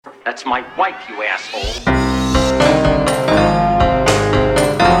That's my wife, you asshole.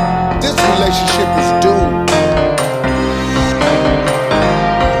 This relationship is doomed.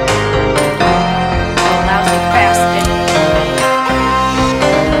 Lousy bastard.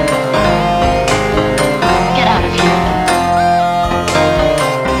 Get out of here.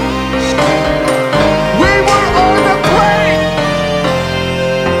 We were on the plane!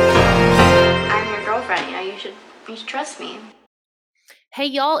 I'm your girlfriend. You should trust me. Hey,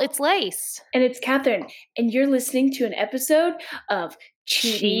 y'all, it's Lace. And it's Catherine, and you're listening to an episode of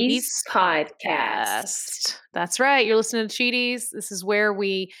Cheaties Podcast. That's right. You're listening to Cheaties. This is where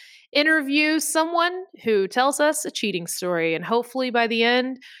we interview someone who tells us a cheating story. And hopefully by the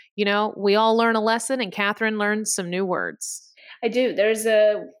end, we all learn a lesson and Catherine learns some new words. I do. There's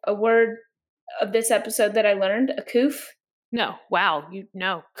a word of this episode that I learned, a coof. No. Wow.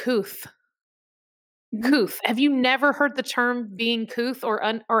 Couth. Couth. Have you never heard the term being couth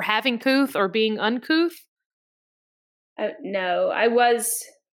or having couth or being uncouth? No, I've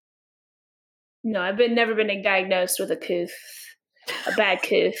never been diagnosed with a coof, a bad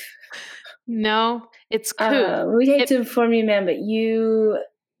coof. No, it's couth. We hate to inform you, man, but you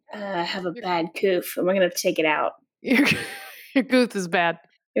have a bad coof, and we're going to take it out. Your couth is bad.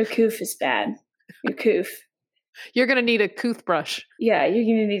 Your coof is bad. Your coof. You're going to need a couth brush. Yeah, you're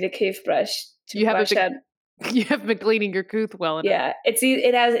going to need a coof brush. You haven't been cleaning your couth well enough. Yeah, it's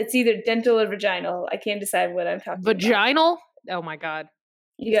either dental or vaginal. I can't decide what I'm talking about. Vaginal? Oh my god.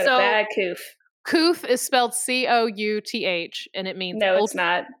 You got a bad coof. Couth is spelled C-O-U-T-H, and it means no, it's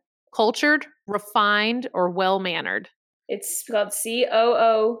not. Cultured, refined, or well-mannered. It's spelled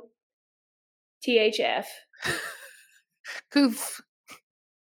C-O-O-T-H-F. Couth.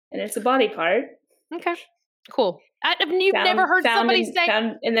 And it's a body part. Okay, cool. You've never heard somebody say...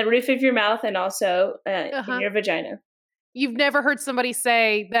 Found in the roof of your mouth and also in your vagina. You've never heard somebody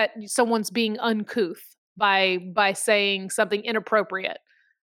say that someone's being uncouth by saying something inappropriate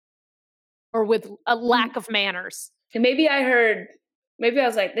or with a lack of manners. And maybe I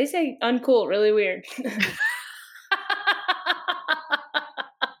was like, they say uncool, really weird.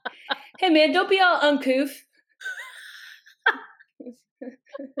 Hey man, don't be all uncouth.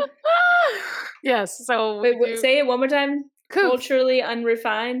 Yes. So say it one more time. Couth. Culturally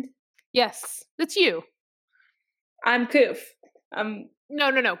unrefined. Yes, it's you. I'm couth.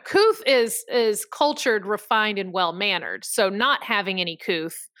 No. Couth is cultured, refined, and well mannered. So not having any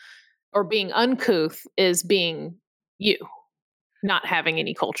couth or being uncouth is being you, not having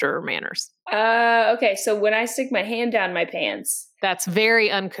any culture or manners. Okay. So when I stick my hand down my pants, that's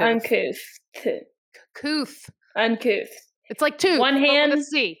very uncouth. Uncouth. Couth. Uncouth. It's like two. One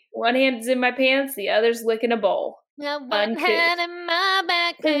hand's in my pants, the other's licking a bowl. Yeah, one hand in my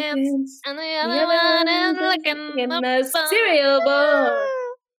back pants, and the other one is licking the cereal bowl.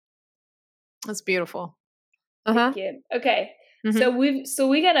 That's beautiful. Thank you. Okay, Mm-hmm. so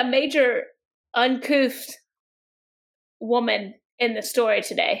we got a major uncouth woman in the story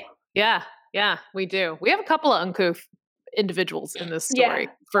today. Yeah, we do. We have a couple of uncouth individuals in this story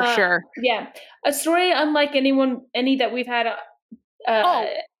for sure. Yeah, a story unlike any that we've had.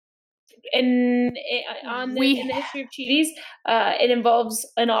 In the history of Cheaties, it involves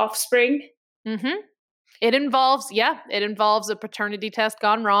an offspring. Mm-hmm. It involves a paternity test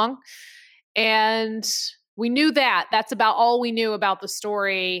gone wrong, and we knew that. That's about all we knew about the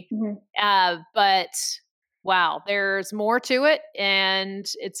story. Mm-hmm. But wow, there's more to it, and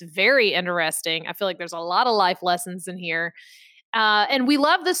it's very interesting. I feel like there's a lot of life lessons in here. And we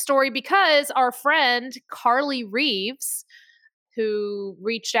love this story because our friend Carly Reeves, who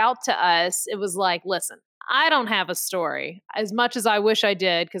reached out to us, it was like, listen, I don't have a story as much as I wish I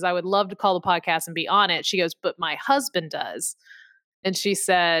did because I would love to call the podcast and be on it. She goes, but my husband does. And she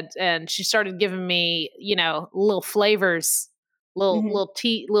said, and she started giving me, little flavors, little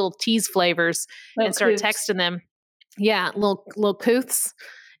tease flavors, and started texting them. Yeah, little couths.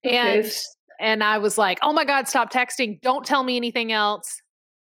 And I was like, oh my God, stop texting. Don't tell me anything else.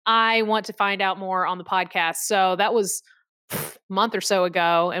 I want to find out more on the podcast. So that was a month or so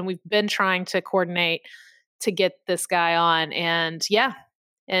ago, and we've been trying to coordinate to get this guy on. And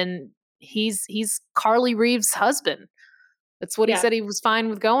and he's Carly Reeves' husband. That's what he said he was fine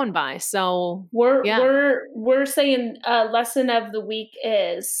with going by. So we're saying lesson of the week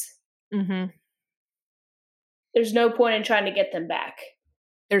is there's no point in trying to get them back.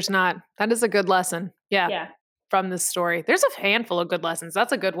 There's not. That is a good lesson. Yeah. From this story. There's a handful of good lessons.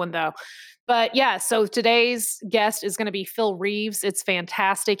 That's a good one though. But so today's guest is going to be Phil Reeves. It's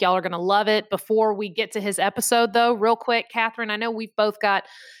fantastic. Y'all are going to love it. Before we get to his episode though, real quick, Catherine, I know we've both got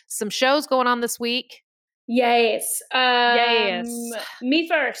some shows going on this week. Yes. Yes. Me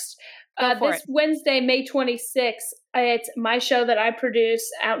first. Go for This it. Wednesday, May 26th, it's my show that I produce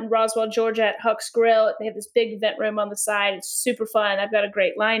out in Roswell, Georgia at Huck's Grill. They have this big event room on the side. It's super fun. I've got a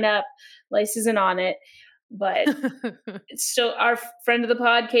great lineup. Lace isn't on it, but it's still our friend of the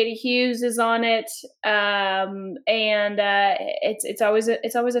pod, Katie Hughes, is on it. It's always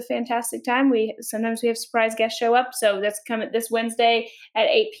a fantastic time. Sometimes we have surprise guests show up. So that's coming this Wednesday at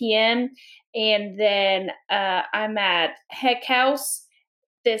 8 p.m. And then I'm at Heck House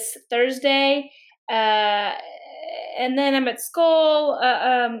this Thursday. And then I'm at Skull,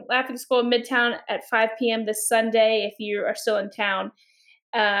 Laughing Skull in Midtown at 5 p.m. this Sunday if you are still in town.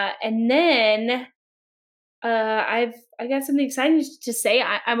 And then I got something exciting to say.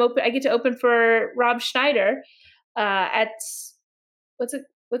 I'm open. I get to open for Rob Schneider at what's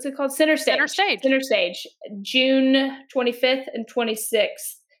it called? Center Stage. June 25th and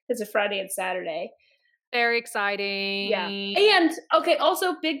 26th. It's a Friday and Saturday. Very exciting. Yeah. And okay,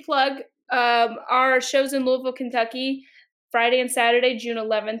 also big plug. Our shows in Louisville, Kentucky, Friday and Saturday, June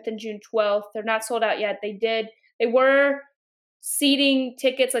 11th and June 12th. They're not sold out yet. They were seating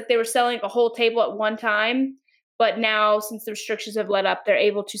tickets, like they were selling a whole table at one time. But now, since the restrictions have let up, they're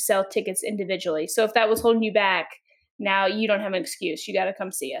able to sell tickets individually. So if that was holding you back, now you don't have an excuse. You got to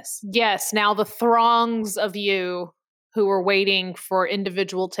come see us. Yes. Now the throngs of you who were waiting for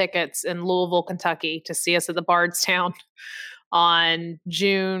individual tickets in Louisville, Kentucky to see us at the Bardstown on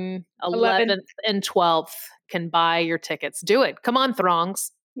June 11th and 12th can buy your tickets. Do it. Come on,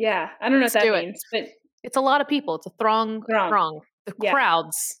 throngs. Yeah. I don't know what that means, but it's a lot of people. It's a throng. The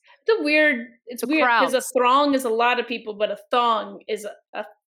crowds. It's weird because a throng is a lot of people, but a thong is a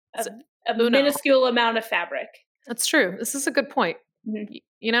minuscule amount of fabric. That's true. This is a good point. Mm-hmm.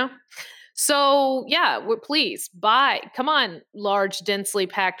 You know? So yeah, please buy. Come on, large, densely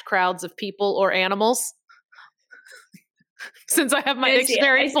packed crowds of people or animals. Since I have my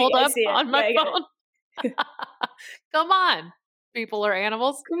dictionary pulled up on my phone. Come on, people or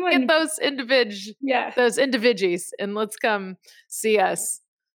animals. Come on. Get those individuals and let's come see us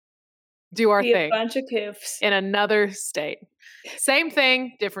do our thing. A bunch of coofs. In another state. Same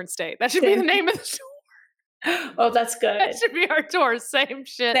thing, different state. That should be the name of the tour. Oh, that's good. That should be our tour. Same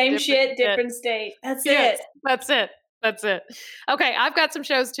shit. Different state. That's it. That's it. Okay, I've got some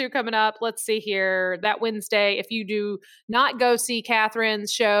shows too coming up. Let's see here. That Wednesday, if you do not go see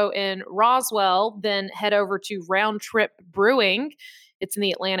Catherine's show in Roswell, then head over to Round Trip Brewing. It's in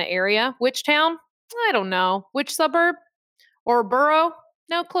the Atlanta area. Which town? I don't know. Which suburb or borough?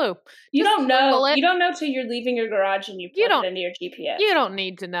 No clue. You don't know. You don't know till you're leaving your garage and you plug it into your GPS. You don't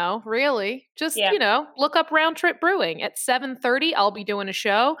need to know, really. Just, look up Round Trip Brewing. At 7:30, I'll be doing a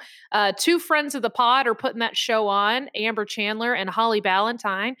show. Two friends of the pod are putting that show on, Amber Chandler and Holly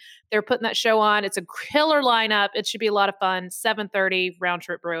Ballantyne. They're putting that show on. It's a killer lineup. It should be a lot of fun. 7:30, Round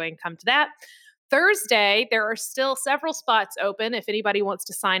Trip Brewing. Come to that. Thursday, there are still several spots open. If anybody wants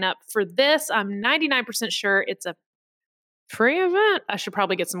to sign up for this, I'm 99% sure it's a free event. I should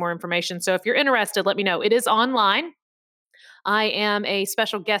probably get some more information. So if you're interested, let me know. It is online. I am a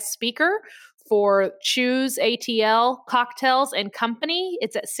special guest speaker for Choose ATL Cocktails and Company.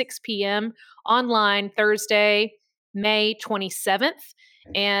 It's at 6 p.m. online Thursday, May 27th.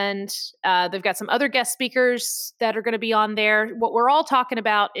 And they've got some other guest speakers that are going to be on there. What we're all talking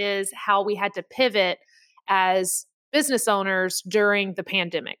about is how we had to pivot as business owners during the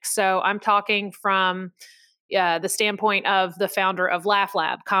pandemic. So I'm talking from the standpoint of the founder of Laugh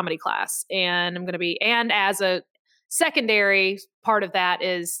Lab Comedy Class. And I'm going to be, and as a secondary part of that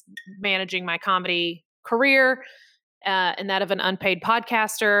is managing my comedy career and that of an unpaid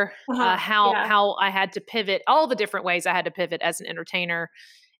podcaster, how I had to pivot, all the different ways I had to pivot as an entertainer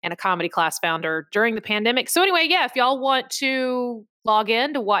and a comedy class founder during the pandemic. So anyway, if y'all want to log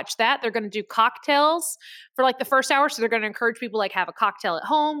in to watch that, they're going to do cocktails for like the first hour. So they're going to encourage people like have a cocktail at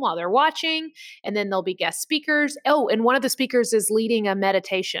home while they're watching. And then there'll be guest speakers. Oh, and one of the speakers is leading a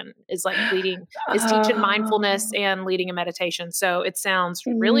meditation, is teaching mindfulness and leading a meditation. So it sounds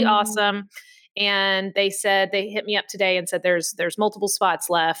really awesome. And they hit me up today and said there's multiple spots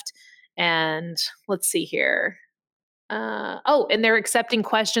left. And let's see here. And they're accepting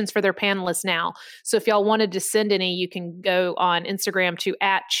questions for their panelists now. So if y'all wanted to send any, you can go on Instagram to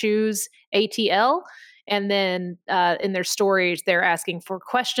 @ChooseATL. And then in their stories, they're asking for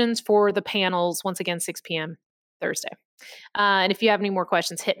questions for the panels, once again, 6 p.m. Thursday. And if you have any more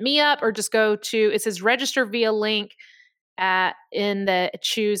questions, hit me up or just go to, it says register via link in the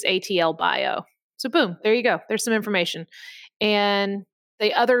Choose ATL bio. So boom, there you go. There's some information. And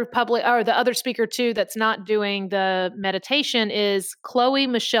the other speaker too that's not doing the meditation is Chloe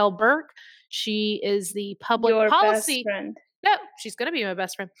Michelle Burke. She is the public Your policy. best friend. No, she's going to be my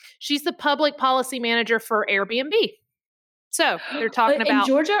best friend. She's the public policy manager for Airbnb. So they're talking in about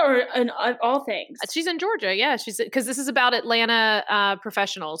Georgia or in all things. She's in Georgia. Yeah, she's because this is about Atlanta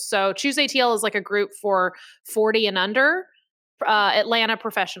professionals. So Choose ATL is like a group for 40 and under Atlanta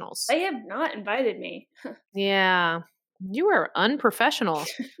professionals. They have not invited me. Yeah, you are unprofessional.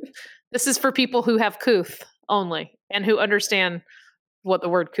 This is for people who have couth only and who understand what the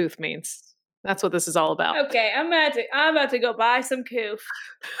word couth means. That's what this is all about. Okay, I'm about to go buy some coof.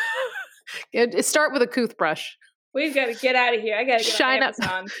 Start with a couth brush. We've got to get out of here. I got to get on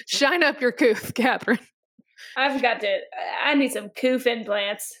Amazon. Shine up your couth, Catherine. I need some coof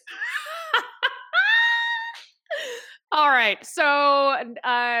implants. All right. So,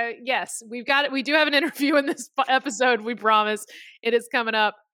 yes, we do have an interview in this episode. We promise it is coming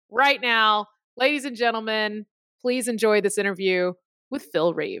up right now. Ladies and gentlemen, please enjoy this interview with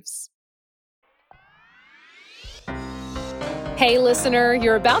Phil Reeves. Hey, listener,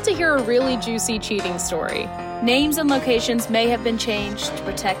 you're about to hear a really juicy cheating story. Names and locations may have been changed to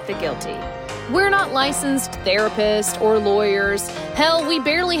protect the guilty. We're not licensed therapists or lawyers. Hell, we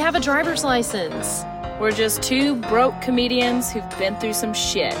barely have a driver's license. We're just two broke comedians who've been through some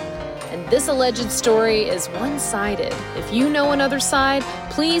shit. And this alleged story is one-sided. If you know another side,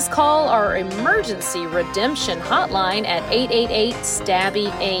 please call our emergency redemption hotline at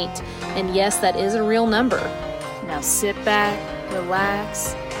 888-STABBY-8. And yes, that is a real number. Now sit back,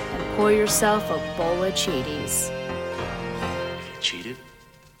 relax, and pour yourself a bowl of Cheaties. If you cheated,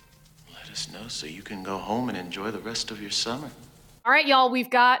 let us know so you can go home and enjoy the rest of your summer. All right, y'all, we've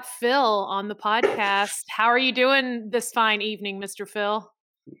got Phil on the podcast. How are you doing this fine evening, Mr. Phil?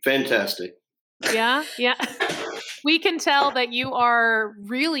 Fantastic. Yeah. We can tell that you are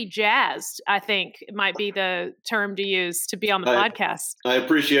really jazzed, I think it might be the term to use to be on the podcast. I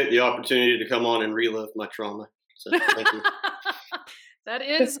appreciate the opportunity to come on and relive my trauma. So thank you. That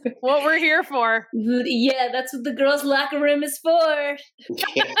is what we're here for. Yeah, that's what the girls' locker room is for.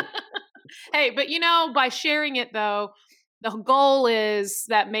 Hey, but by sharing it though, the goal is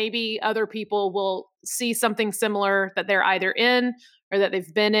that maybe other people will see something similar that they're either in or that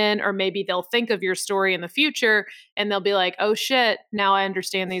they've been in, or maybe they'll think of your story in the future and they'll be like, oh shit, now I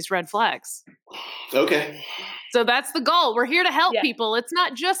understand these red flags. Okay. So that's the goal. We're here to help people. It's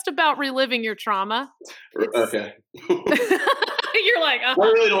not just about reliving your trauma. Okay. You're like, I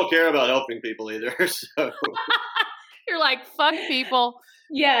really don't care about helping people either. So. You're like, fuck people.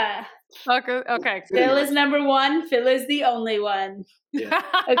 Yeah. Fuck. Okay. Phil is number one. Phil is the only one. Yeah.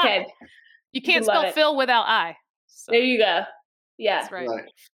 Okay. You can't spell Phil without I. So. There you go. Yeah. That's right. Right.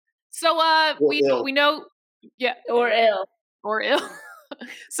 So we know. Yeah. Or ill.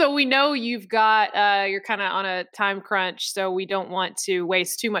 So we know you've got, you're kind of on a time crunch, so we don't want to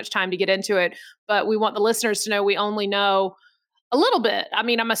waste too much time to get into it, but we want the listeners to know we only know a little bit. I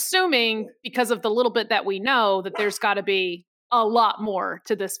mean, I'm assuming because of the little bit that we know that there's got to be a lot more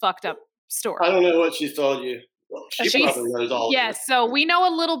to this fucked up story. I don't know what she's told you. Well, she probably knows all of it. Yes, so we know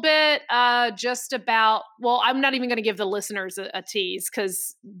a little bit just about, well, I'm not even going to give the listeners a tease,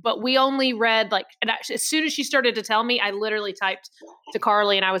 but we only read and as soon as she started to tell me, I literally typed to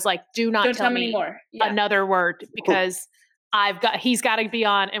Carly and I was like, don't tell me anymore. Another word, because he's got to be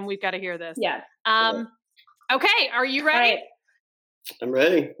on and we've got to hear this. Yeah. Okay, are you ready? Right. I'm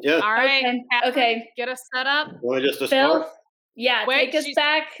ready. Yeah. All right. Okay. Get us set up. Want me just to Phil? start? Yeah. Wait,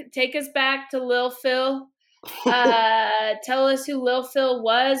 take us back to Lil Phil. Tell us who Lil Phil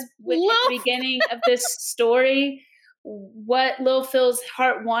was at the beginning of this story, what Lil Phil's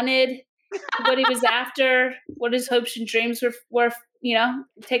heart wanted, what he was after, what his hopes and dreams were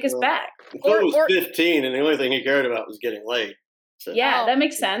take us back. Phil was 15 and the only thing he cared about was getting laid. So. Yeah, that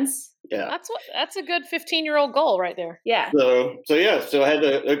makes sense. Yeah. That's a good 15-year-old goal right there. Yeah. So I had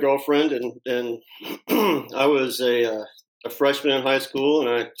a girlfriend and I was a freshman in high school and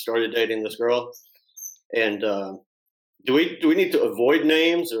I started dating this girl. And do we need to avoid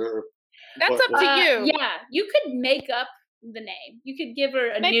names or? That's up to you. Yeah, you could make up the name. You could give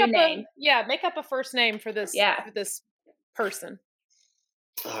her a new name. Make up a first name for this. Yeah. For this person.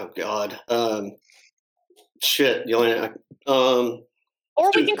 Oh God. Shit. Or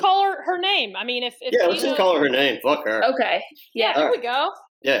we can call her name. I mean, if let's just call her name. Fuck her. Okay. Yeah. There we go.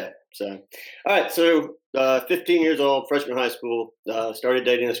 Yeah. So, all right. So, 15 years old, freshman in high school. Started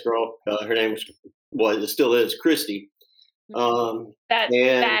dating this girl. Her name it still is Christy. That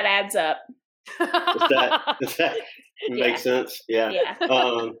adds up. Does that make sense? Yeah.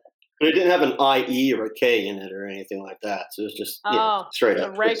 But it didn't have an IE or a K in it or anything like that. So it was just straight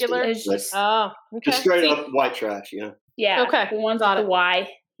up regular. Christy. Just straight up white trash. Yeah. Okay. The ones on the Y.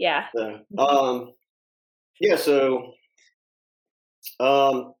 Yeah. So, yeah. So,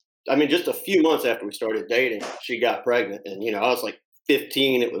 I mean, just a few months after we started dating, she got pregnant, and I was like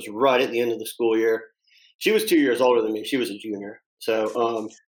 15. It was right at the end of the school year. She was 2 years older than me. She was a junior. So,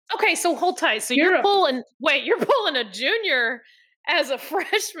 okay, so hold tight. So you're pulling a junior as a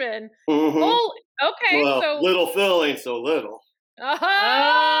freshman. Oh, okay. Well, so little Phil ain't so little.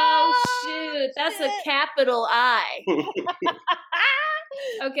 Oh shoot, that's a capital I.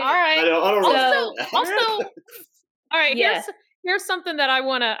 Okay. All right. I don't know. Also, all right. Yeah. Here's something that I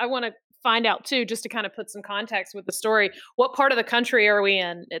wanna find out too, just to kind of put some context with the story. What part of the country are we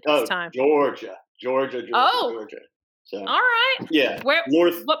in at this time? Georgia. Oh. Georgia. So, All right. yeah. Where?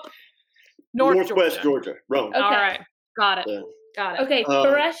 Northwest Georgia. Rome. Okay. All right. Got it. So, Got it. Okay,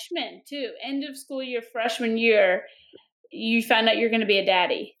 freshman too. End of school year, freshman year, you find out you're going to be a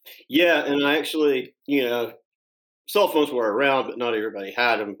daddy. yeah, and I actually, cell phones were around, but not everybody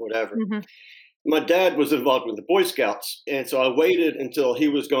had them, whatever. Mm-hmm. My dad was involved with the Boy Scouts, and so I waited until he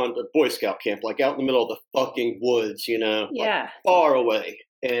was gone to Boy Scout camp, like out in the middle of the fucking woods, Yeah. like far away.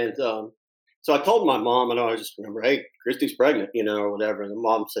 And so I told my mom, and I just remember, hey, Christy's pregnant, or whatever. And the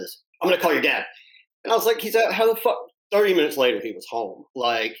mom says, I'm going to call your dad. And I was like, he's out, how the fuck? 30 minutes later, he was home.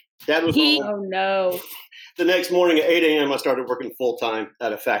 Like, dad was home. Oh, no. The next morning at 8 a.m., I started working full-time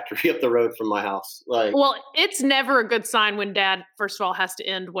at a factory up the road from my house. Like, well, it's never a good sign when dad, first of all, has to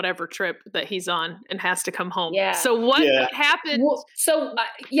end whatever trip that he's on and has to come home. Yeah. So what happened? Well, so,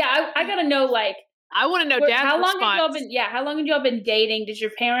 I got to know, like, I want to know dad's how long response. how long had y'all been dating? Did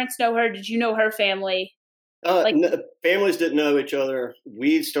your parents know her? Did you know her family? families didn't know each other.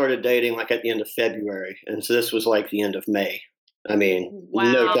 We started dating like at the end of February, and so this was like the end of May. I mean,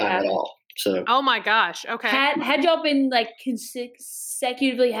 no time at all. So, oh my gosh, okay. Had y'all been like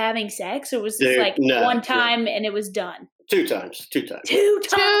consecutively having sex, or was this like one time and it was done? Two times. Two times.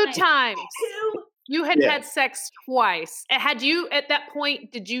 You had had sex twice. Had you at that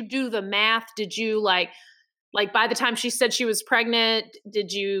point? Did you do the math? Did you like by the time she said she was pregnant,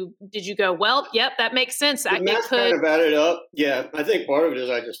 did you go, well, yep, that makes sense. The math kind of added up. Yeah, I think part of it is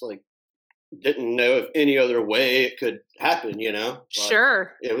I just like didn't know if any other way it could happen,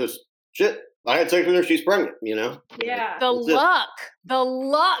 Sure. It was shit. I had sex with her, she's pregnant, Yeah. The luck, the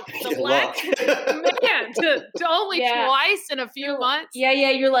lack, man, to only twice in a few months.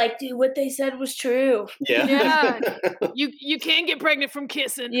 Yeah, you're like, dude, what they said was true. Yeah. You can get pregnant from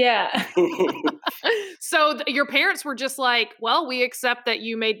kissing. Yeah. So your parents were just like, well, we accept that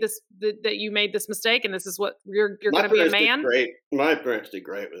you made this this mistake, and this is what you're going to be a man. Great. My parents did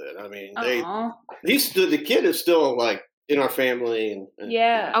great with it. I mean, the kid is still like in our family, and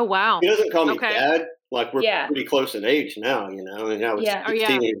oh wow, he doesn't call me dad. Like we're pretty close in age now, I mean, I was 16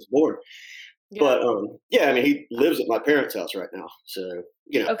 when he was born. Yeah. But I mean, he lives at my parents' house right now, so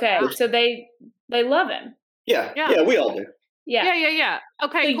Okay, so they love him. Yeah, we all do. Yeah.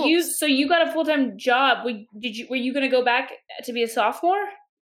 Okay, so cool. So you got a full-time job. Were you going to go back to be a sophomore?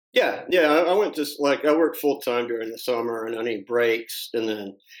 Yeah. I went to I worked full-time during the summer and any breaks, and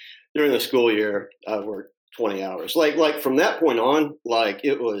then during the school year I worked 20 hours. Like from that point on, like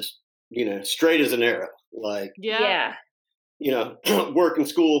it was, straight as an arrow. Like, work and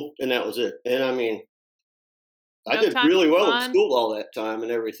school, and that was it. And I mean, I did really well in school all that time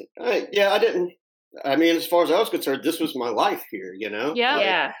and everything. I didn't. I mean, as far as I was concerned, this was my life here,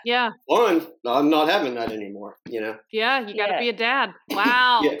 Yeah. Fun. I'm not having that anymore, Yeah, you got to be a dad.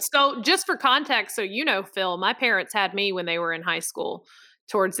 Wow. So just for context, so Phil, my parents had me when they were in high school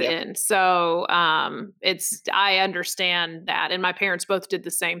towards the end. So I understand that. And my parents both did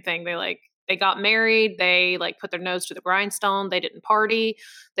the same thing. They got married. They put their nose to the grindstone. They didn't party.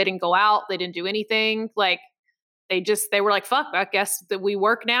 They didn't go out. They didn't do anything. They were like, fuck, I guess that we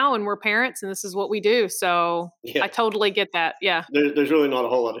work now and we're parents and this is what we do. So I totally get that. Yeah. There's really not a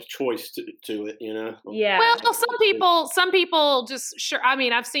whole lot of choice to it, Yeah. Well, some people just I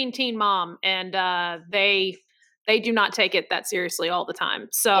mean, I've seen Teen Mom and they do not take it that seriously all the time.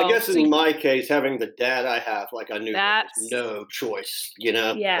 So I guess in my case, having the dad I have, I knew there was no choice,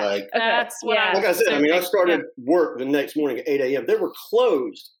 Yeah. That's what like I said, I mean, I started work the next morning at 8 a.m. They were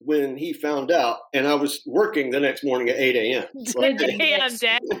closed when he found out, and I was working the next morning at 8 a.m. Damn,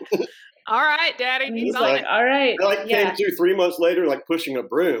 Dad. All right, Daddy. He's like, all right. I came to 3 months later, pushing a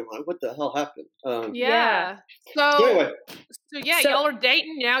broom. Like, what the hell happened? So anyway. So y'all are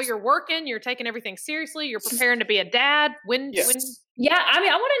dating now. You're working. You're taking everything seriously. You're preparing to be a dad. When? Yeah, I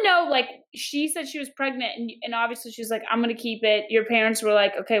mean, I want to know. She said she was pregnant, and obviously she's like, "I'm going to keep it." Your parents were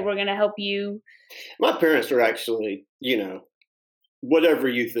like, "Okay, we're going to help you." My parents are actually, whatever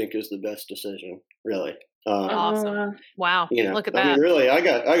you think is the best decision. really. Awesome. Wow. Look at that. I mean, really,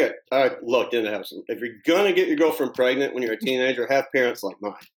 I lucked into have some. If you're gonna get your girlfriend pregnant when you're a teenager, have parents like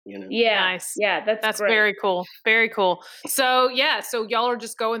mine. Yeah. Nice. Yeah, that's great. very cool. Very cool. So so y'all are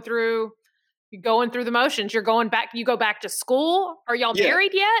just going through the motions. You go back to school. Are y'all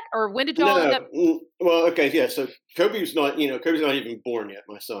married yet? Or when did y'all end up? Well, okay, yeah. So Kobe's not even born yet,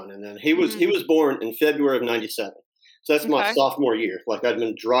 my son. And then he was born in February of '97. So that's my sophomore year. Like I'd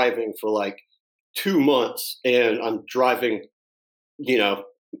been driving for like 2 months, and I'm driving,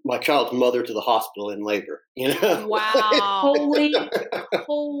 my child's mother to the hospital in labor. Wow. Holy,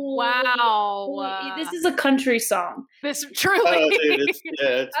 wow. This is a country song. This truly.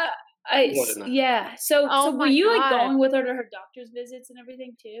 So were you like going with her to her doctor's visits and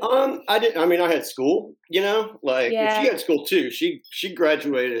everything too? I didn't. I mean, I had school. She had school too. She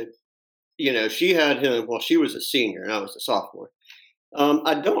graduated. She had him while she was a senior and I was a sophomore.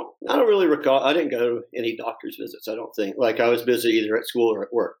 I don't really recall. I didn't go to any doctor's visits. I don't think. Like I was busy either at school or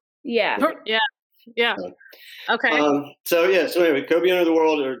at work. Yeah. Yeah. Okay. So anyway, Kobe entered the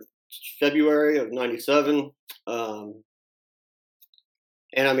world in February of '97. And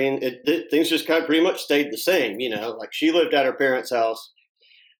I mean, things just kind of pretty much stayed the same. Like she lived at her parents' house.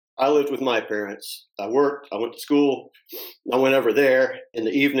 I lived with my parents. I worked. I went to school. I went over there in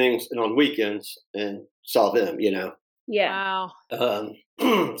the evenings and on weekends and saw them. Yeah. Wow.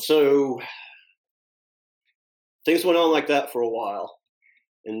 So things went on like that for a while,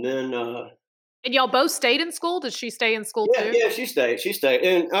 and then. And y'all both stayed in school? Did she stay in school too? Yeah, she stayed.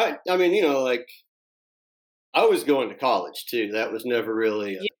 And I mean, like I was going to college too. That was never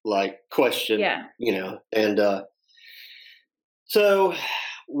really like question. Yeah. And so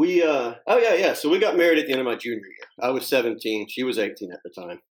we. So we got married at the end of my junior year. I was 17. She was 18 at the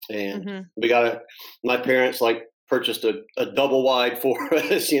time, and we got my parents like purchased a double wide for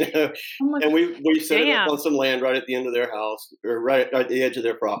us, and we set it up on some land right at the end of their house or right at the edge of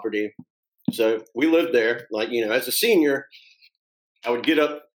their property. So we lived there. Like, as a senior, I would get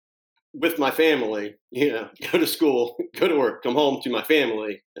up with my family, go to school, go to work, come home to my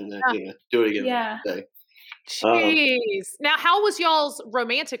family, and then, do it again the next day. Jeez. Now, how was y'all's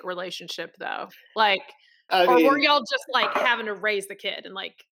romantic relationship though? Like, were y'all just like having to raise the kid and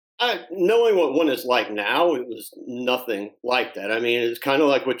like, knowing what one is like now, it was nothing like that. I mean, it's kind of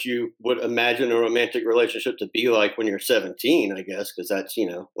like what you would imagine a romantic relationship to be like when you're 17, I guess, because that's,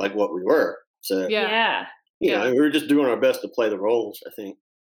 like what we were. So, we were just doing our best to play the roles, I think.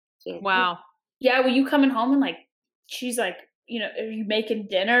 So. Wow. Yeah, were you coming home and like, she's like, are you making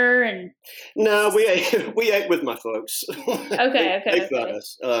dinner? And no, we ate with my folks. Okay.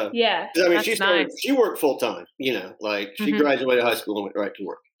 Us. I mean, she worked full time, like she graduated high school and went right to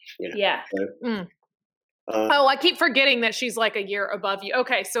work. Yeah. So, I keep forgetting that she's like a year above you.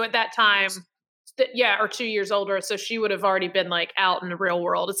 Okay, so at that time, or 2 years older, so she would have already been like out in the real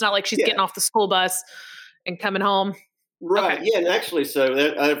world. It's not like she's getting off the school bus and coming home. Right. Okay. Yeah, and actually, so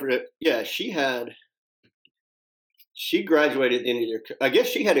she graduated I guess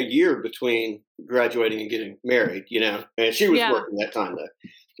she had a year between graduating and getting married, and she was working that time though.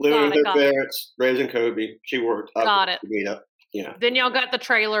 Living with her parents, raising Kobe. She worked. Got it. To meet up. Then y'all got the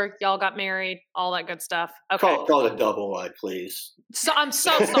trailer, y'all got married, all that good stuff. Okay. Call it a double wide, please. So I'm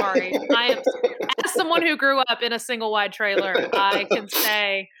so sorry. I am, as someone who grew up in a single wide trailer, I can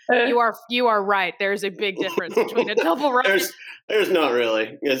say you are right. There's a big difference between a double wide. There's not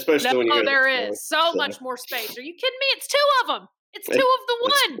really, especially when you. There is so much more space. Are you kidding me? It's 2 of them. It's 2 of the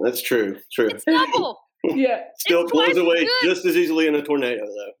one. That's true. True. It's double. Yeah. Still blows away just as easily in a tornado,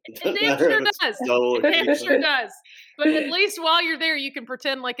 though. It damn sure does. It damn sure does. But at least while you're there, you can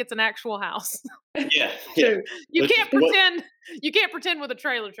pretend like it's an actual house. Yeah. You can't pretend. You can't pretend with a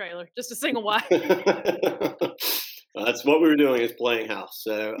trailer. Just a single wide. That's what we were doing, is playing house.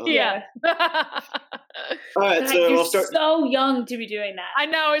 So yeah. All right, so you're I'll start. So young to be doing that. I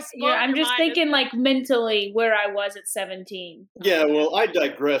know it's. I'm just thinking like mentally where I was at 17. Yeah, well, I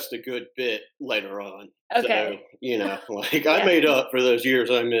digressed a good bit later on. Okay. So, I made up for those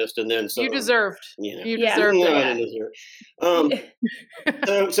years I missed, and then some. You deserved. You Yeah. deserved No, it. I didn't deserve.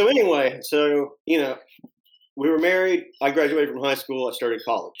 So anyway, we were married. I graduated from high school. I started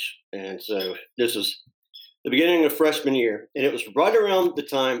college, and so this was the beginning of freshman year, and it was right around the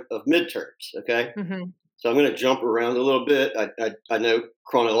time of midterms. Okay. Mm-hmm. So I'm going to jump around a little bit. I know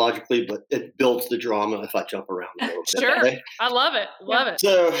chronologically, but it builds the drama if I jump around a little bit. Sure. Okay? I love it. Love it.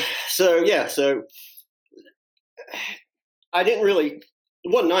 So I didn't really.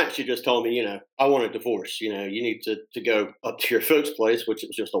 One night she just told me, I want a divorce. You need to go up to your folks' place, which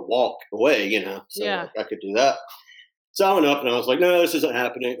was just a walk away. So I could do that. So I went up and I was like, no, this isn't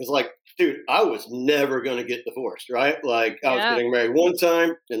happening. It's like dude, I was never going to get divorced, right? Like I was Yeah. getting married one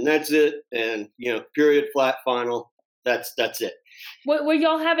time and that's it. And, period, flat, final. That's it. Were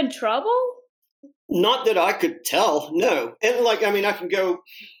y'all having trouble? Not that I could tell. No. And I can go,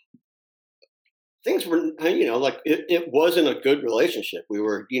 things were, it wasn't a good relationship. We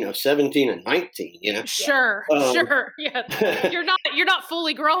were, 17 and 19, Sure. Yeah. You're not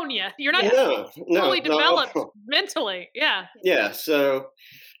fully grown yet. You're not fully developed mentally. Yeah. Yeah. So,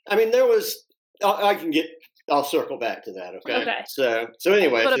 there was, I'll circle back to that. Okay. So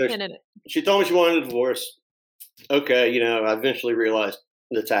anyway, Put a pin in it. she told me she wanted a divorce. Okay. I eventually realized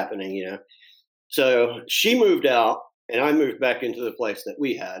that's happening, So she moved out and I moved back into the place that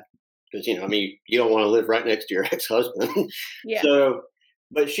we had because, you don't want to live right next to your ex-husband. Yeah. So,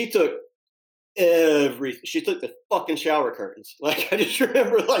 but she took the fucking shower curtains. Like, I just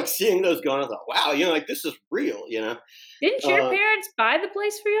remember seeing those going, I thought, wow, this is real, Didn't your parents buy the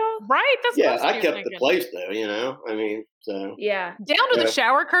place for y'all? Right. That's Yeah, what I was kept thinking. the place though, so. Yeah. Down to the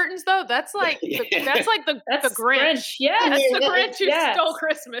shower curtains, though. That's like Yeah. the Grinch. Yeah. That's the Grinch who Yes. stole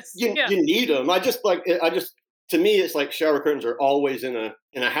Christmas. You need them. To me, it's like shower curtains are always in a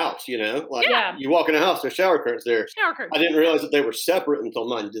house, Like Yeah. you walk in a house, there's shower curtains there. Shower curtains. I didn't realize that they were separate until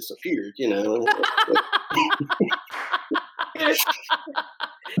mine disappeared, You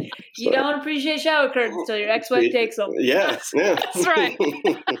don't appreciate shower curtains until your ex-wife takes them. Yeah, yeah. That's right.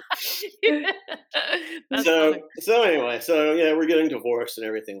 That's funny. So anyway, we're getting divorced and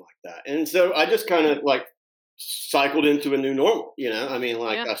everything like that. And so I just kind of cycled into a new normal,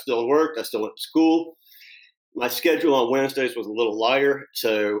 I still worked, I still went to school. My schedule on Wednesdays was a little lighter,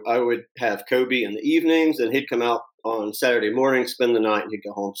 so I would have Kobe in the evenings, and he'd come out on Saturday morning, spend the night, and he'd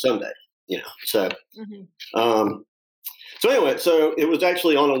go home Sunday. So so anyway, so it was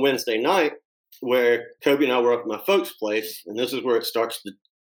actually on a Wednesday night where Kobe and I were up at my folks' place, and this is where it starts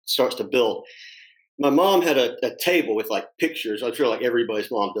to build. My mom had a table with pictures. I'm sure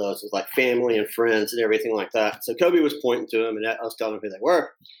everybody's mom does, with family and friends and everything like that. So Kobe was pointing to them, and I was telling him who they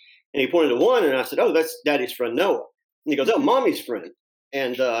were. And he pointed to one, and I said, "Oh, that's Daddy's friend Noah." And he goes, "Oh, Mommy's friend."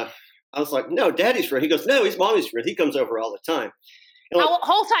 And I was like, "No, Daddy's friend." He goes, "No, he's Mommy's friend. He comes over all the time." And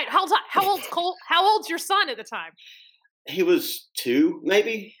Hold tight. How old's Cole? How old's your son at the time? he was 2,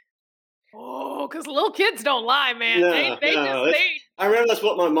 maybe. Oh, because little kids don't lie, man. No, I remember that's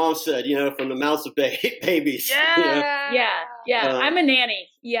what my mom said. From the mouths of babies. Yeah. I'm a nanny.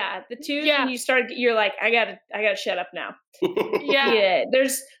 Yeah, the two. Yeah. And you're like, I gotta shut up now. Yeah. Yeah.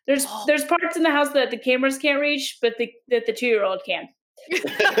 There's parts in the house that the cameras can't reach, but that the 2-year-old can.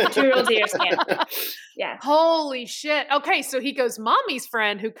 2-year-old's ears can. Yeah. Holy shit. Okay, so he goes, Mommy's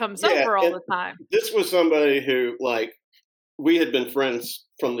friend who comes over all the time. This was somebody who we had been friends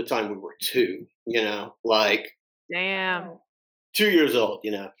from the time we were 2. Damn. 2 years old.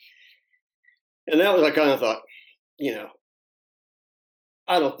 And that was, I kind of thought,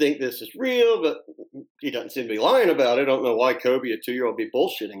 I don't think this is real, but he doesn't seem to be lying about it. I don't know why Kobe, a 2-year-old, be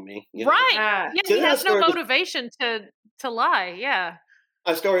bullshitting me. Right. Ah. Yeah, So he then has I no started motivation to lie. Yeah.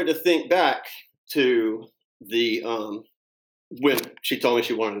 I started to think back to the when she told me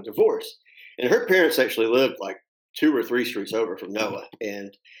she wanted a divorce, and her parents actually lived 2 or 3 streets over from Noah.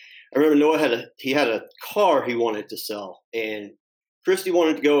 And I remember Noah had a car he wanted to sell, and Christy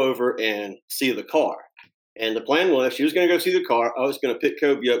wanted to go over and see the car. And the plan was she was going to go see the car. I was going to pick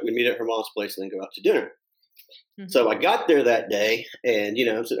Kobe up. We'd meet at her mom's place and then go out to dinner. Mm-hmm. So I got there that day, and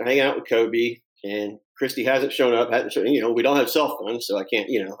I'm sitting hanging out with Kobe, and Christy hasn't shown up. We don't have cell phones, so I can't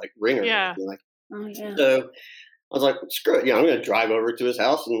ring her. Yeah. Oh, yeah. So I was like, screw it. I'm going to drive over to his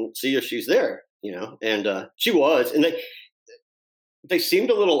house and see if she's there. And she was, and they seemed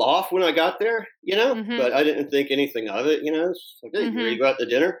a little off when I got there, but I didn't think anything of it, So I agreed to go out to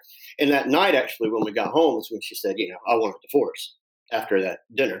dinner. And that night, actually, when we got home, was when she said, I want a divorce after that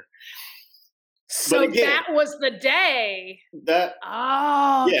dinner. So again, that was the day.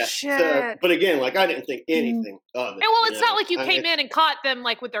 Yeah. Shit. So, but again, I didn't think anything of it. And well, it's not like you came in and caught them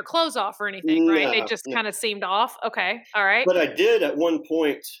with their clothes off or anything, right? They just kind of seemed off. Okay. All right. But I did at one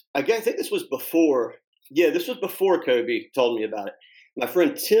point, I think this was before, this was before Kobe told me about it. My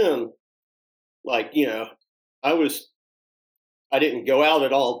friend Tim, I didn't go out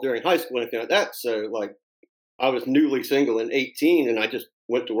at all during high school or anything like that. So I was newly single and 18, and I just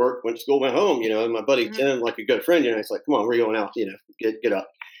went to work, went to school, went home, and my buddy Tim, a good friend, he's like, come on, we're going out, get up.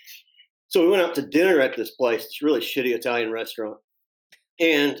 So we went out to dinner at this place, this really shitty Italian restaurant.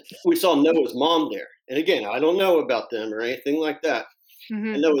 And we saw Noah's mom there. And again, I don't know about them or anything like that.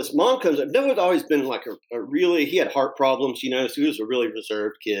 Mhm. And Noah's mom comes up. Noah's always been like a really, he had heart problems, so he was a really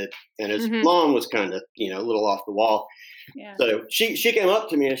reserved kid. And his Mhm. mom was kind of, a little off the wall. Yeah. So she came up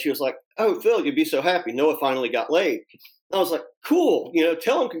to me and she was like, "Oh, Phil, you'd be so happy. Noah finally got laid." I was like, "Cool,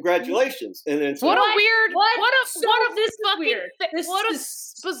 tell him congratulations." And then What a weird, What? what a So what a this is fucking weird. This what a is-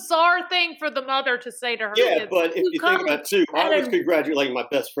 bizarre thing for the mother to say to her yeah, kids. but if You you think come about it too, I at was a- congratulating my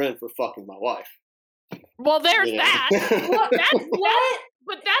best friend for fucking my wife. Well, there's you know? that.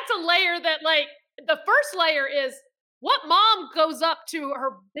 But that's a layer that, like, the first layer is what mom goes up to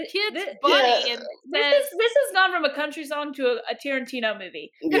her kid's buddy and says, This has gone from a country song to a Tarantino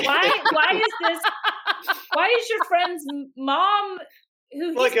movie. Why is your friend's mom,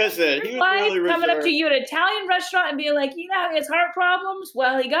 who Like I said, he was wife, really coming up reserved. to you at an Italian restaurant and being like, he has heart problems?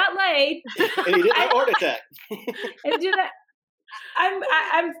 Well, he got laid. And he didn't have a heart attack. And do that.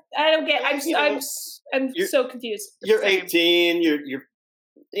 I don't get. I'm You're- so confused. You're Same. 18. You're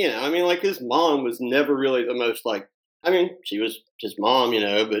like his mom was never really the most like. I mean, she was his mom,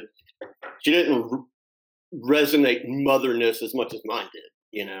 but she didn't resonate motherness as much as mine did.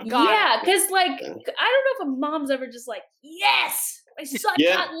 Got Yeah, it. because I don't know if a mom's ever just like, yes, my son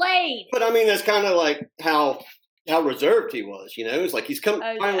Yeah. got laid. But I mean, that's kind of like how reserved he was. It's like he's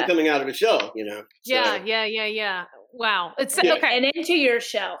finally yeah. coming out of his shell. So, yeah. Wow. It's Yeah. okay. And into your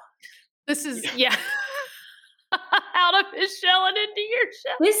shell. This is out of his shell and into your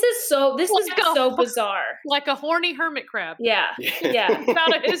shell. This is so Like so bizarre. Like a horny hermit crab. Yeah, yeah.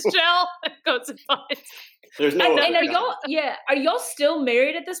 Out of his shell and goes and finds. There's no. And other are guy. y'all still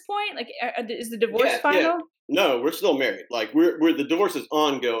married at this point? Like, is the divorce Yeah, final? No, we're still married. Like we're the divorce is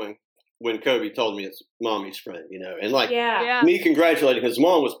ongoing. When Kobe told me it's mommy's friend, and like Yeah. me congratulating his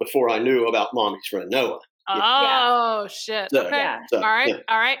mom was before I knew about mommy's friend Noah. Oh shit. So, Okay. Yeah. So, All right. yeah.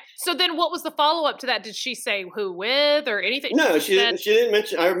 All right. So then what was the follow up to that? Did she say who with or anything? No, she said- didn't. She didn't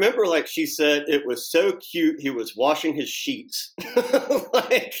mention. I remember, like she said, it was so cute. He was washing his sheets.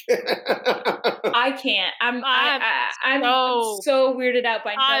 Like, I can't. I'm so weirded out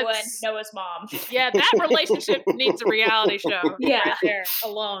by I'm Noah and Noah's mom. Yeah, that relationship needs a reality show. Yeah. Right there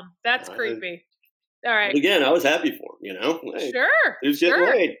alone. That's creepy. All right. again, I was happy for him. Hey, Sure. he was getting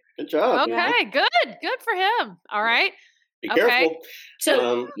Sure. laid. Good job. Okay, good for him. All right. Be Okay. careful.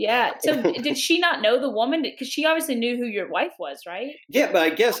 So So did she not know the woman? Because she obviously knew who your wife was, right? Yeah, but I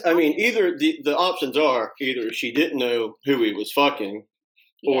guess either the options are either she didn't know who he was fucking,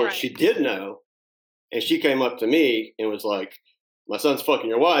 or Right. she did know, and she came up to me and was like, "My son's fucking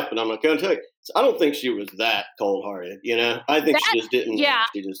your wife," but I'm not going to tell you. So I don't think she was that cold hearted. I think she just didn't. yeah.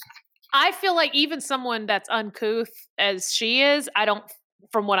 She just. I feel like even someone that's uncouth as she is, I don't,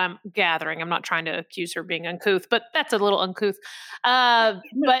 from what I'm gathering, I'm not trying to accuse her of being uncouth, but that's a little uncouth.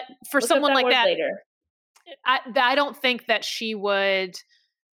 But for Look up someone like word that, later. I don't think that she would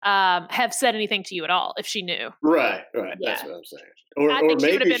have said anything to you at all if she knew. Right. That's Yeah. what I'm saying. Or I think she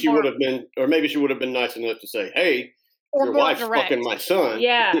would've maybe been she more- would have been, or maybe she would have been nice enough to say, "Hey, Or your more wife's direct. fucking my son."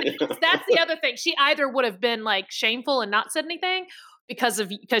 Yeah. That's the other thing. She either would have been like shameful and not said anything because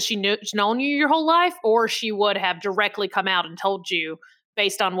she's known you your whole life, or she would have directly come out and told you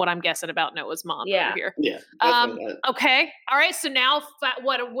based on what I'm guessing about Noah's mom Yeah. over here. Yeah. that's what Okay. All right. So now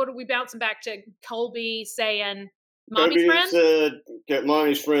what are we bouncing back to? Colby saying mommy's Kobe friend? said, "Get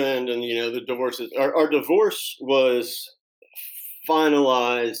mommy's friend," and the divorce is our divorce was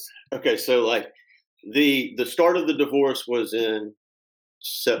finalized. Okay, so like the start of the divorce was in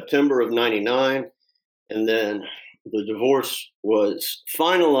September of '99, and then the divorce was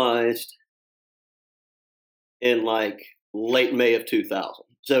finalized in like late May of 2000.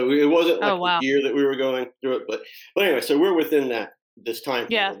 So it wasn't like Oh, wow. the year that we were going through it, but anyway, so we're within this time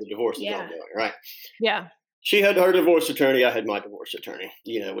frame Yeah. of the divorce is Yeah. ongoing, right? Yeah. She had her divorce attorney. I had my divorce attorney.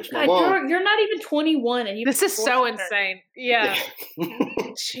 Which my God, mom. you're not even 21, and you. This is so insane. Yeah. Yeah.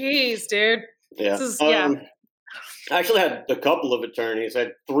 Jeez, dude. Yeah. This is- yeah. I actually had a couple of attorneys. I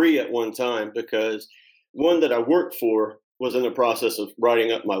had 3 at one time because one that I worked for was in the process of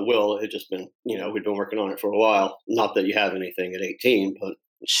writing up my will. It had just been, we'd been working on it for a while. Not that you have anything at 18, but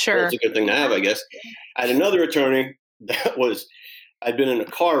Sure. that's a good thing to have, I guess. I had another attorney that I'd been in a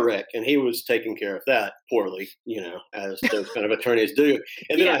car wreck, and he was taking care of that poorly, as those kind of attorneys do.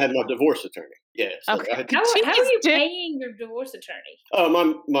 And then Yeah. I had my divorce attorney. Yeah. So Okay. I had How are Jeez, you dude. paying your divorce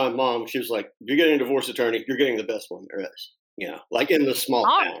attorney? my mom, she was like, "You're getting a divorce attorney. You're getting the best one there is." Like in the small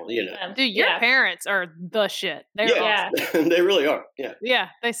Oh, town, Dude, your Yeah. parents are the shit. They're awesome. Yeah. they really are. Yeah. Yeah,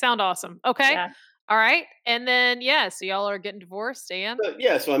 they sound awesome. Okay. Yeah. All right. And then, so y'all are getting divorced, and But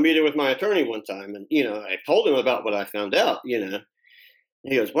yeah, so I meeted with my attorney one time, and I told him about what I found out.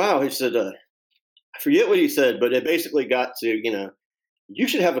 He goes, "Wow," he said, "I forget what he said, but it basically got to, you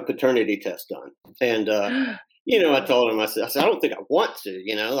should have a paternity test done. And, I told him, I said, I don't think I want to,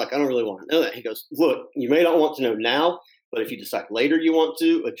 like, I don't really want to know that. He goes, look, you may not want to know now, but if you decide later you want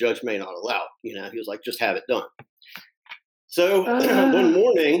to, a judge may not allow it. He was like, just have it done. So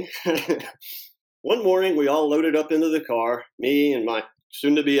one morning we all loaded up into the car, me and my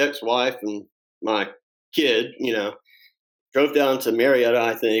soon-to-be ex-wife and my kid, drove down to Marietta,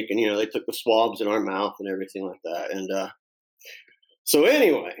 I think, and, they took the swabs in our mouth and everything like that. And so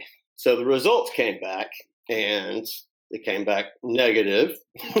the results came back, and they came back negative.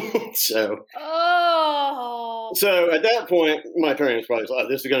 So at that point, my attorney was probably like,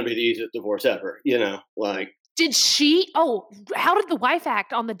 this is going to be the easiest divorce ever, like. Did she? Oh, how did the wife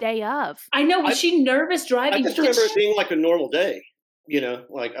act on the day of? I know. Was she nervous driving? I just remember it being like a normal day.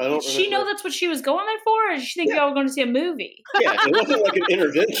 Like I don't. Did she know that's what she was going there for, or did she think y'all were going to see a movie? Yeah, it wasn't like an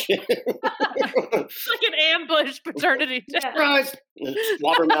intervention. Like an ambush paternity test. Surprise!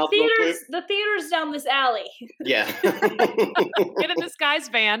 Swab her mouth real quick. The theater's down this alley. Yeah. Get in this guy's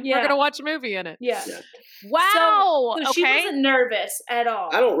van. Yeah. We're gonna watch a movie in it. Yeah. Wow. So she wasn't nervous at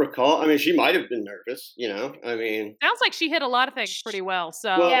all. I don't recall. I mean, she might have been nervous. I mean, sounds like she hit a lot of things pretty well.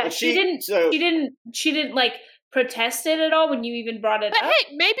 So yeah, she didn't like protest it at all when you even brought it up.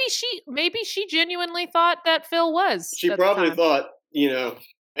 Hey, maybe she genuinely thought that Phil was. She probably thought, hey,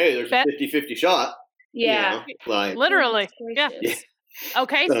 there's a 50-50 shot. Yeah. Like literally. Yeah. Yeah.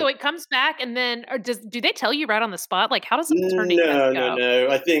 Okay, so it comes back, and then do they tell you right on the spot? Like, how does the attorney go?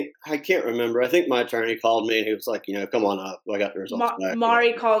 No. I can't remember. I think my attorney called me, and he was like, come on up. I got the results back.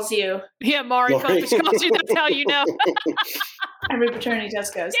 Mari calls you. Yeah, Mari calls you. That's how you know. Every paternity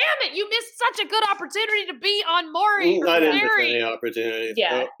test goes. Damn it! You missed such a good opportunity to be on Maury. I didn't miss any opportunity.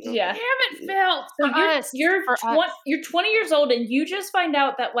 Yeah, yeah. Damn it, Phil. So you're 20 years old, and you just find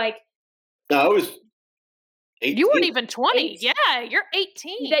out that like. No, I was 18. You weren't even 20. 18. Yeah, you're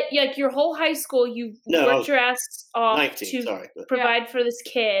 18. That like your whole high school, you worked your ass off 19, to provide for this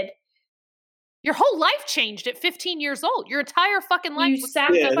kid. Your whole life changed at 15 years old. Your entire fucking life. You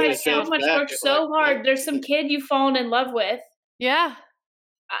sacrificed so much, worked so hard. There's some kid you've fallen in love with. Yeah.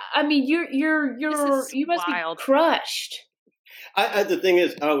 I mean, you must be crushed. The thing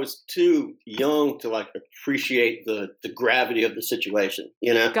is, I was too young to like appreciate the gravity of the situation.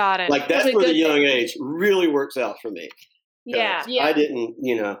 Got it. Like that's where the young age really works out for me. Yeah. I didn't,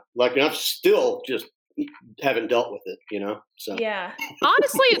 like I'm still just haven't dealt with it. So yeah.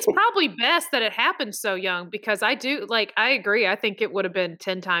 Honestly, it's probably best that it happened so young because I agree. I think it would have been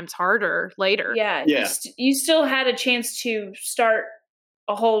 10 times harder later. Yeah. You still had a chance to start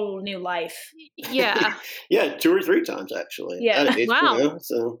a whole new life. Yeah. Yeah, 2 or 3 times actually. Yeah. Wow.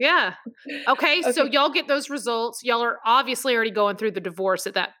 So. Yeah. Okay, so y'all get those results. Y'all are obviously already going through the divorce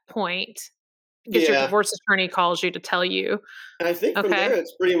at that point. Because your divorce attorney calls you to tell you. And I think from there,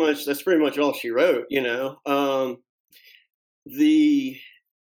 that's pretty much all she wrote. The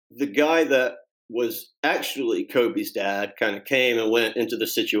guy that was actually Kobe's dad kind of came and went into the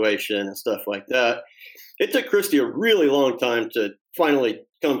situation and stuff like that. It took Christy a really long time to finally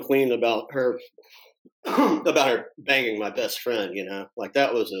come clean about her banging my best friend. Like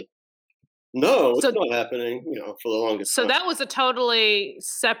that was it's not happening, for the longest time. So that was a totally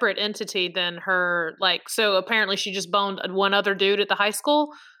separate entity than her, so apparently she just boned one other dude at the high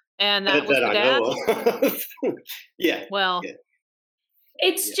school, and that was the dad? Yeah. Well. Yeah.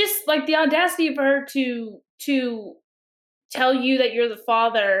 It's just, like, the audacity of her to tell you that you're the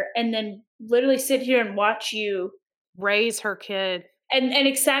father and then literally sit here and watch you. Raise her kid.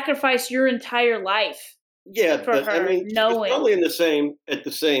 And sacrifice your entire life. Yeah, but her, I mean, knowing. It's probably at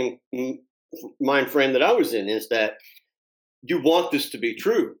the same mind frame that I was in, is that you want this to be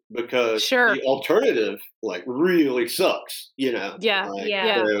true because the alternative really sucks, Yeah.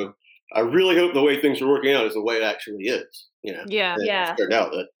 So I really hope the way things are working out is the way it actually is, Yeah. It turned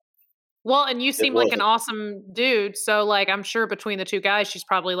out that. Well, and you seem like an awesome dude, so I'm sure between the two guys, she's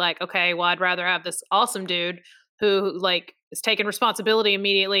probably like, okay, well, I'd rather have this awesome dude who is taking responsibility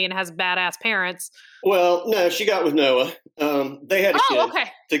immediately and has badass parents. Well, no, she got with Noah. They had a kid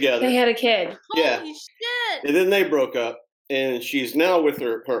together. They had a kid. Yeah. Holy shit. And then they broke up, and she's now with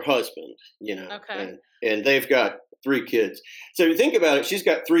her husband, Okay. And they've got 3 kids. So if you think about it, she's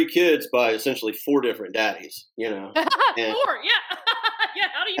got 3 kids by essentially 4 different daddies, And, 4, yeah. Yeah,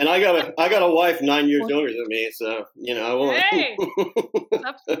 how do you? And I got a wife 9 years younger than me, so I won't. Hey,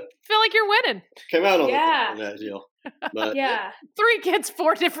 I feel like you're winning. Came out on that deal. But, 3 kids,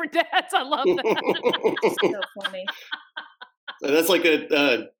 4 different dads. I love that. So funny. So that's like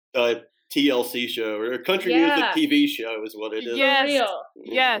a TLC show or a country music TV show is what it is. Yes. Real.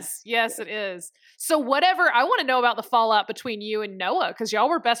 Yes, it is. So whatever, I want to know about the fallout between you and Noah, because y'all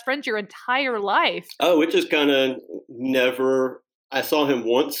were best friends your entire life. Oh, it just kind of never, I saw him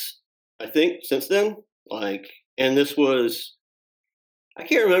once, I think, since then. And this was, I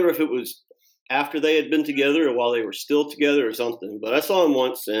can't remember if it was after they had been together or while they were still together or something, but I saw him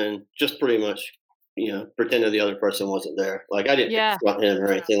once and just pretty much, pretended the other person wasn't there. I didn't confront him or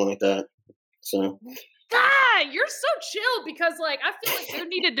anything like that. So. God, you're so chill because I feel like there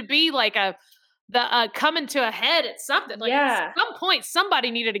needed to be coming to a head at something. At some point,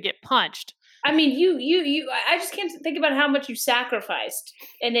 somebody needed to get punched. I mean, I just can't think about how much you sacrificed,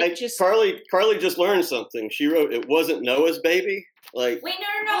 and Carly just learned something. She wrote, "It wasn't Noah's baby." Wait, no,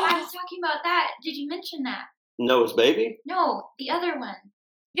 I was talking about that. Did you mention that? Noah's baby? No, the other one.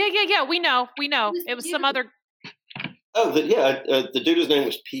 Yeah. We know. It was some other. Oh, the dude's name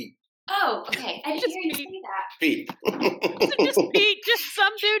was Pete. Oh, okay. I didn't hear you say that. Pete. Just Pete, just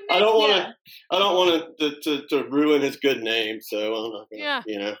some dude. I don't want to ruin his good name, so I'm not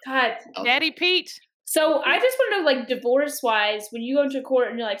gonna, God, Daddy Pete. So I just want to know, divorce-wise, when you go to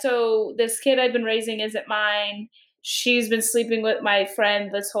court and you're like, so this kid I've been raising isn't mine. She's been sleeping with my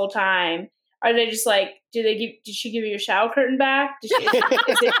friend this whole time. Are they just did she give you your shower curtain back?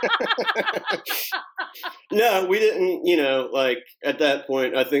 No, we didn't, at that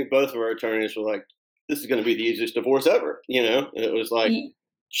point, I think both of our attorneys were like, this is going to be the easiest divorce ever. It was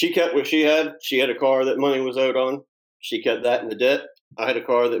she kept what she had. She had a car that money was owed on. She kept that in the debt. I had a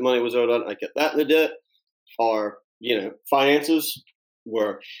car that money was owed on. I kept that in the debt. Our, finances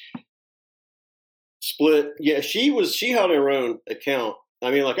were split. Yeah, she had her own account. I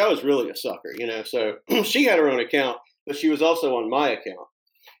mean, I was really a sucker, so she had her own account, but she was also on my account.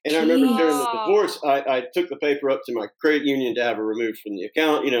 And I remember during the divorce, I took the paper up to my credit union to have her removed from the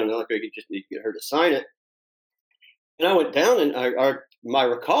account, and I just need to get her to sign it. And I went down and I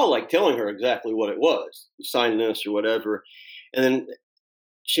recall telling her exactly what it was, sign this or whatever. And then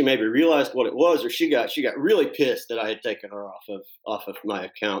she maybe realized what it was, or she got really pissed that I had taken her off of my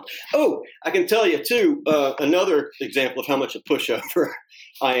account. Oh, I can tell you too, another example of how much a pushover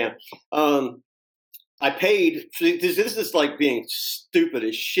I am. I paid, this is being stupid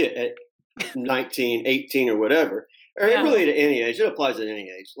as shit at 19, 18 or whatever, or really at any age. It applies at any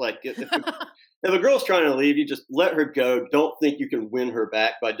age. If a girl's trying to leave you, just let her go. Don't think you can win her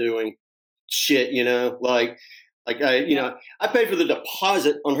back by doing shit, I paid for the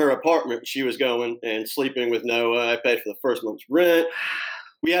deposit on her apartment. She was going and sleeping with Noah. I paid for the first month's rent.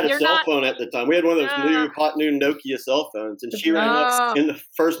 We had a cell phone at the time. We had one of those new Nokia cell phones, and she ran up in the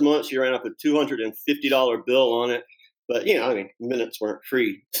first month. She ran up a $250 bill on it. But minutes weren't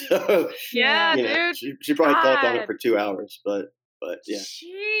free. So dude. She probably talked on it for 2 hours. But yeah.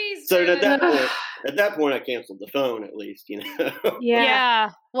 Jesus. So at that point, I canceled the phone at least.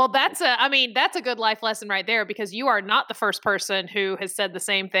 Yeah. Well, that's a good life lesson right there, because you are not the first person who has said the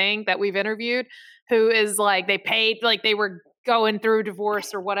same thing that we've interviewed, who is they paid, they were going through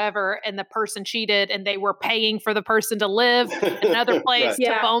divorce or whatever, and the person cheated and they were paying for the person to live in another place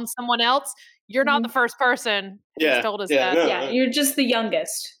to bone someone else. You're not the first person who's told us that. No. You're just the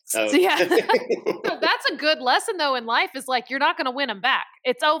youngest. Oh. So that's a good lesson though in life, is you're not going to win them back.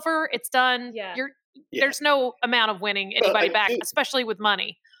 It's over. It's done. Yeah. There's no amount of winning anybody back, especially with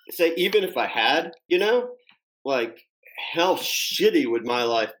money. Say, even if I had, how shitty would my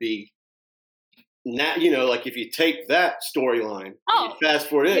life be now? If you take that storyline, you fast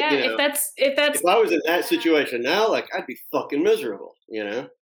forward it. If I was in that situation now, I'd be fucking miserable.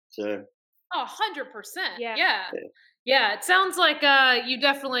 So. 100%. Yeah. It sounds like you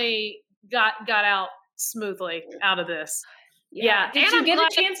definitely got out smoothly out of this. Yeah. Did you get a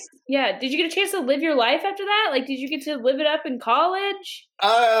chance? Yeah. Did you get a chance to live your life after that? Did you get to live it up in college?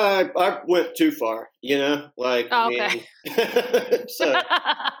 I went too far, okay. So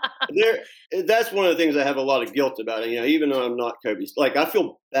that's one of the things I have a lot of guilt about. Even though I'm not Kobe's, I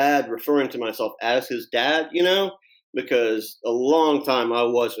feel bad referring to myself as his dad, because a long time I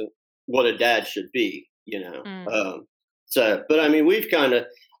wasn't what a dad should be, but we've kind of,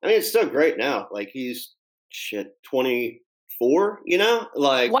 it's so great now. He's 24,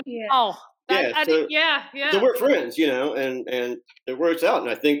 wow. So we're friends, and it works out. And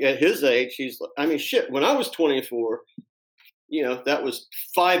I think at his age, when I was 24, that was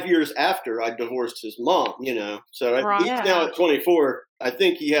 5 years after I divorced his mom, so he's now at 24. I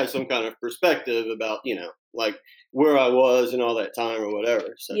think he has some kind of perspective about, where I was and all that time or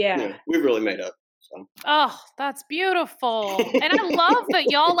whatever. So we've really made up. So. Oh, that's beautiful. And I love that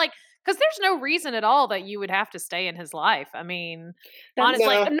y'all Because there's no reason at all that you would have to stay in his life. I mean, honestly,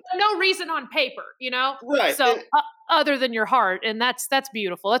 No. no reason on paper, Right. So And- other than your heart, and that's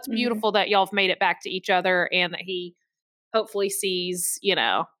beautiful. That's Mhm. beautiful that y'all have made it back to each other, and that he hopefully sees,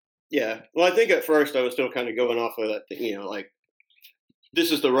 Yeah. Well, I think at first I was still kind of going off of that thing, like,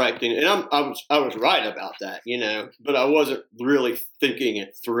 this is the right thing, and I was right about that, but I wasn't really thinking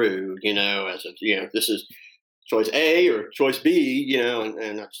it through, as a, this is choice A or choice B,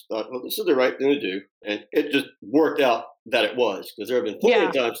 and I just thought, well, this is the right thing to do, and it just worked out that it was, because there have been plenty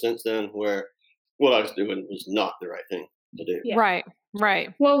of times since then where what I was doing was not the right thing to do. Yeah. Right.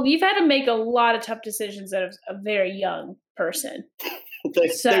 Well, you've had to make a lot of tough decisions as a very young person. They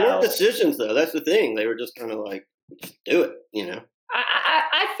weren't decisions, though. That's the thing. They were just kind of like, just do it,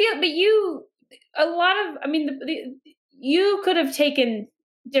 I feel, but you could have taken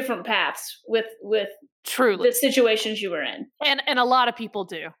different paths with Truly. the situations you were in. And a lot of people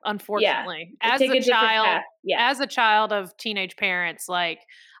do, unfortunately. As Take a different child, path. Yeah. as a child of teenage parents, like,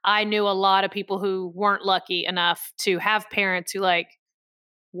 I knew a lot of people who weren't lucky enough to have parents who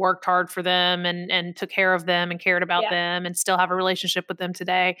worked hard for them and took care of them and cared about them and still have a relationship with them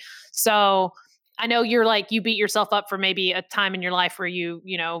today. So I know you're you beat yourself up for maybe a time in your life where you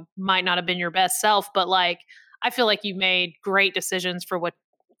might not have been your best self, but I feel like you made great decisions for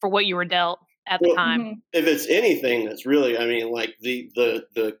what you were dealt at the time. Mhm. If it's anything that's really,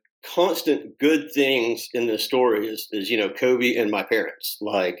 the constant good things in this story is Kobe and my parents,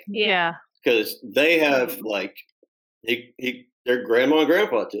 Yeah. because they have their grandma and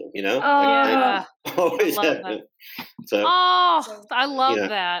grandpa too, Yeah. They always I love have that. been. So, Oh, I love Yeah.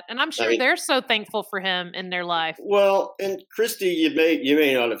 that. And I'm sure they're so thankful for him in their life. well, and Christy, you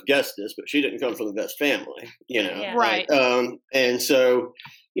may not have guessed this, but she didn't come from the best family, Yeah. Right. And so,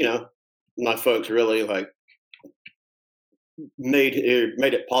 my folks really made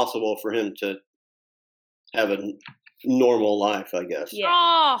it possible for him to have a normal life, I guess. Yeah.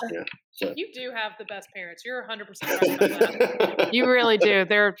 Oh, So. you do have the best parents. You're 100% right about that. You really do.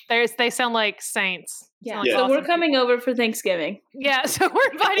 They sound like saints. Yeah. Sound like So we're awesome coming people. over for Thanksgiving. Yeah, so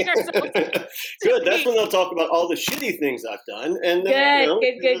we're inviting ourselves. Good. That's when they'll talk about all the shitty things I've done. And then,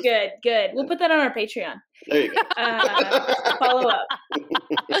 Good. We'll put that on our Patreon. There you go. Follow up.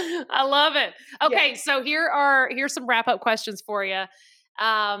 I love it. Okay, so here's some wrap up questions for you.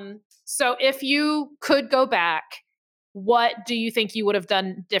 So if you could go back, what do you think you would have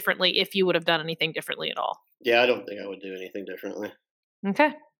done differently if you would have done anything differently at all? Yeah, I don't think I would do anything differently. Okay.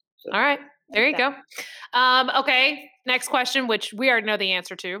 So. All right. There you go. Okay. Next question, which we already know the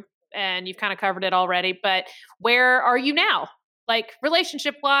answer to, and you've kind of covered it already, but where are you now?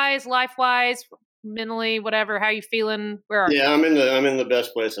 Relationship wise, life wise, mentally, whatever, how you feeling? Where are you? Yeah, I'm in the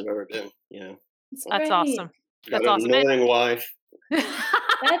best place I've ever been. That's Great. awesome. Got That's an awesome. annoying wife.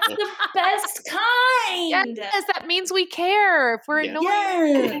 That's the best kind. Yes, that means we care if we're Yeah.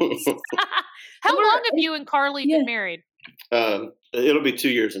 annoying. Yes. How We're- long have you and Carly Yeah. been married? It'll be 2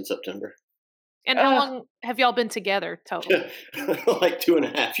 years in September. And how long have y'all been together total?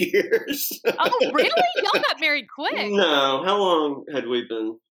 2.5 years. Oh, really? Y'all got married quick. No, how long had we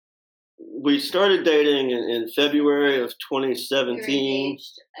been? We started dating in February of We were 2017.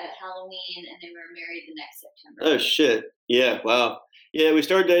 engaged at Halloween, and then we were married the next September. Oh shit! Yeah, wow. Yeah, we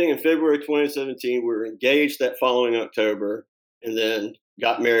started dating in February 2017. We were engaged that following October, and then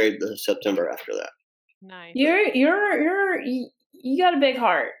got married the September after that. Nice. You got a big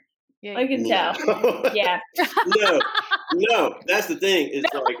heart. Yeah, I can tell. No. Yeah. No, that's the thing. Is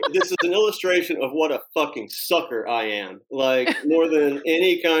this is an illustration of what a fucking sucker I am. More than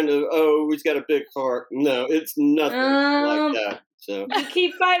any kind of he's got a big heart. No, it's nothing like that. So You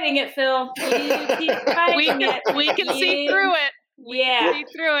keep fighting it, Phil. You keep fighting it. we can see through it. Yeah. See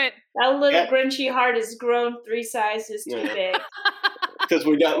through it. That little Yeah. Grinchy heart has grown 3 sizes too Yeah. big. because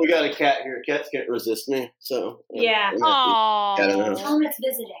we got a cat here. Cats can't resist me. So Yeah. Oh. I don't know. Tell them it's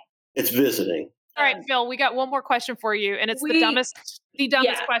visiting. It's visiting. All right, Phil, we got one more question for you, and it's the We- dumbest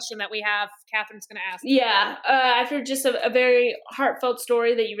Yeah. question that we have. Catherine's going to ask. Yeah, after just a very heartfelt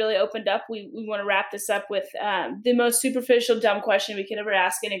story that you really opened up, we want to wrap this up with the most superficial dumb question we could ever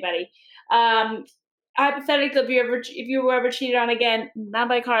ask anybody. Hypothetically, if you were ever cheated on again, not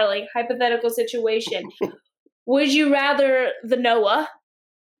by Carly, hypothetical situation, would you rather the Noah,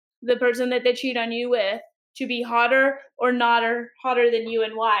 the person that they cheat on you with, to be hotter or not hotter than you,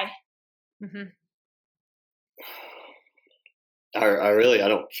 and why? Mm-hmm. I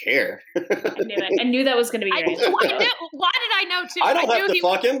don't care. I knew it. I knew that was going to be your answer. Why did I know too? I don't knew have to he-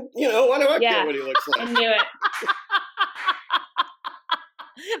 fuck him. Why do I Yeah. care what he looks I like? knew it.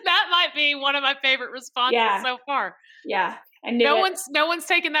 That might be one of my favorite responses Yeah. so far. Yeah. I knew it. No one's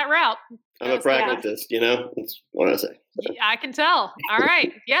taking that route. I'm a pragmatist, That's what I say. So. I can tell. All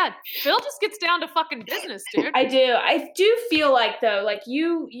right. Yeah. Phil just gets down to fucking business, dude. I do. I do feel like though, like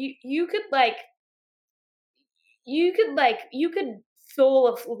you could fool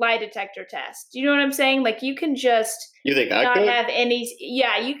a lie detector test. You know what I'm saying? Like you can just You think I not could? have any.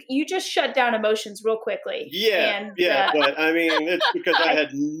 Yeah, you just shut down emotions real quickly. Yeah, but I mean, it's because I had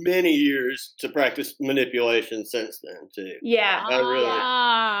many years to practice manipulation since then too. Yeah,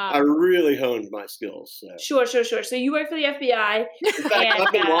 I really honed my skills. So. Sure. So you work for the FBI. In fact,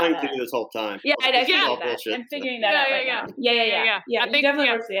 I've been lying to you this whole time. Yeah, I figured that. Bullshit, I'm figuring that out right now. Yeah. I You think,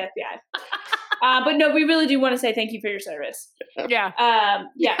 definitely work for the FBI. But no, we really do want to say thank you for your service. Yeah.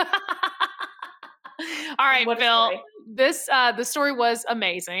 Yeah. All right, What a Phil. story. The story was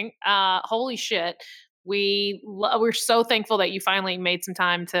amazing. Holy shit. We're so thankful that you finally made some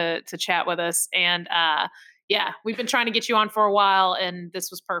time to chat with us. And we've been trying to get you on for a while, and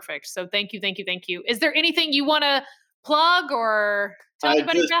this was perfect. So thank you. Is there anything you want to plug or tell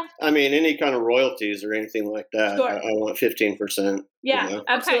anybody about? I mean, any kind of royalties or anything like that. Sure. I want 15%. Yeah,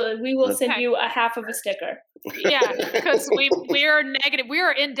 absolutely. Okay. We will send you a half of a sticker. Yeah, because we are negative. We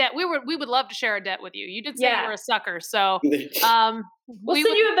are in debt. We would love to share a debt with you. You did say you were a sucker, so we'll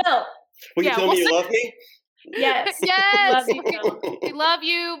send you a bill. Will you tell me you love me? Yes. Yes. We love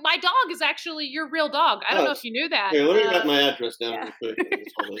you. My dog is actually your real dog. I don't know if you knew that. Here, let me write my address down real quick.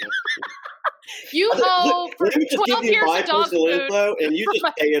 You owe for 12 years of dog food. Info and you just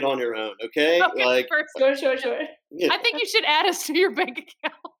pay it on your own, okay? Sure. Yeah. I think you should add us to your bank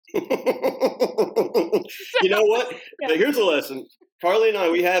account. You know what? Yeah. Here's a lesson. Carly and I,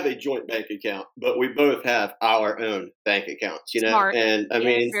 we have a joint bank account, but we both have our own bank accounts, Smart. And I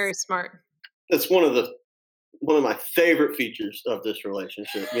mean, very smart. That's one of my favorite features of this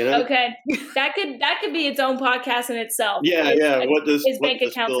relationship, Okay, that could be its own podcast in itself. Yeah. What does bank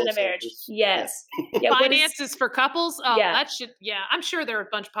accounts in a marriage? Yes. Yeah, finances for couples. Oh, that should. Yeah, I'm sure there are a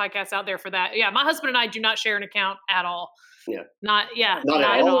bunch of podcasts out there for that. Yeah, my husband and I do not share an account at all. Yeah. Not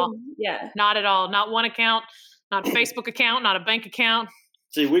at all. Yeah. Not at all. Not one account. Not a Facebook account. Not a bank account.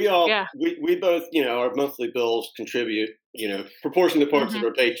 See, we both, our monthly bills contribute, proportionate parts of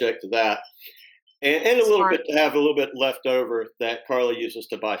our paycheck to that. And a little bit to have a little bit left over that Carla uses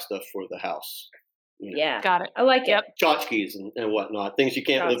to buy stuff for the house. Yeah. Got it. I like it. Tchotchkes and whatnot. Things you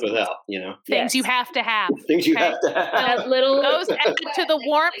can't live without, Things you have to have. Things you have to have. Those add to the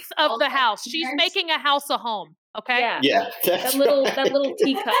warmth of the house. She's making a house a home. Okay? Yeah. That little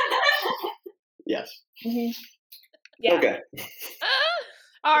teacup. Yes. Mm-hmm. Yeah. Okay.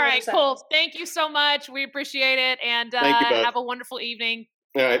 All right, cool. Thank you so much. We appreciate it. And have a wonderful evening.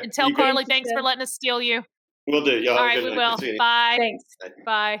 All right. And tell Carly thanks for letting us steal you. We'll do. Y'all all right, we will. Bye. Thanks.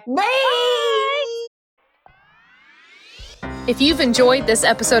 Bye. Bye. If you've enjoyed this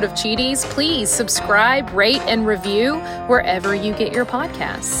episode of Cheaties, please subscribe, rate, and review wherever you get your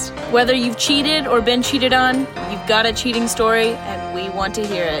podcasts. Whether you've cheated or been cheated on, you've got a cheating story, and we want to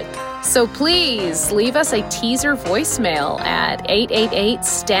hear it. So please leave us a teaser voicemail at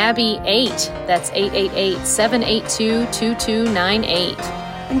 888-STABBY-8. That's 888-782-2298.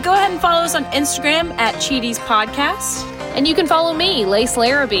 And go ahead and follow us on Instagram at Cheaties Podcast. And you can follow me, Lace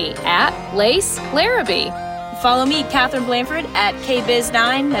Larrabee, at Lace Larrabee. Follow me, Catherine Blanford, at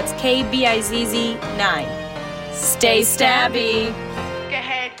KBiz9. That's KBIZZ9. Stay stabby. Go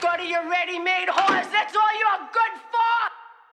ahead, go to your ready-made horse. That's all you're good.